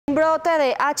Un brote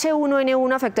de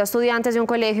H1N1 afectó a estudiantes de un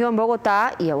colegio en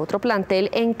Bogotá y a otro plantel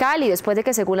en Cali, después de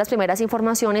que, según las primeras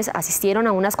informaciones, asistieron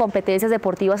a unas competencias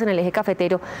deportivas en el eje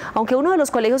cafetero. Aunque uno de los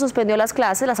colegios suspendió las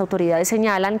clases, las autoridades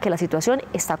señalan que la situación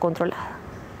está controlada.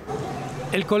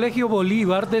 El Colegio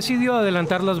Bolívar decidió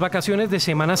adelantar las vacaciones de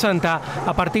Semana Santa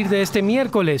a partir de este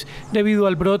miércoles, debido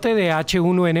al brote de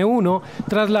H1N1,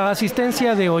 tras la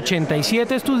asistencia de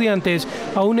 87 estudiantes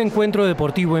a un encuentro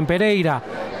deportivo en Pereira.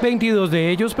 22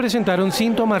 de ellos presentaron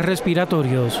síntomas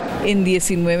respiratorios. En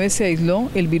 19 se aisló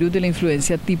el virus de la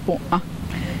influencia tipo A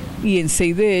y en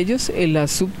 6 de ellos la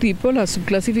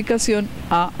subclasificación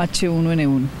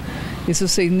AH1N1.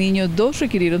 Esos 6 niños, 2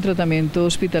 requirieron tratamiento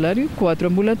hospitalario, 4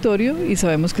 ambulatorio y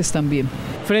sabemos que están bien.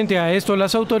 Frente a esto,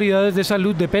 las autoridades de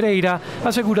salud de Pereira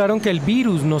aseguraron que el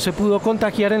virus no se pudo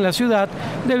contagiar en la ciudad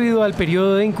debido al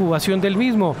periodo de incubación del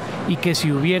mismo y que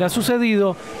si hubiera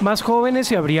sucedido, más jóvenes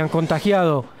se habrían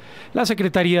contagiado. La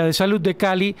Secretaría de Salud de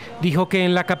Cali dijo que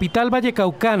en la capital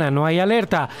vallecaucana no hay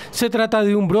alerta. Se trata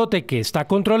de un brote que está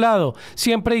controlado,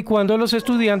 siempre y cuando los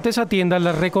estudiantes atiendan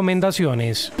las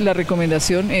recomendaciones. La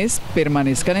recomendación es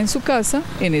permanezcan en su casa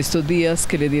en estos días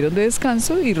que le dieron de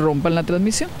descanso y rompan la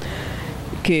transmisión,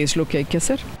 que es lo que hay que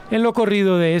hacer. En lo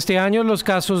corrido de este año, los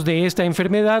casos de esta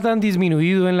enfermedad han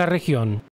disminuido en la región.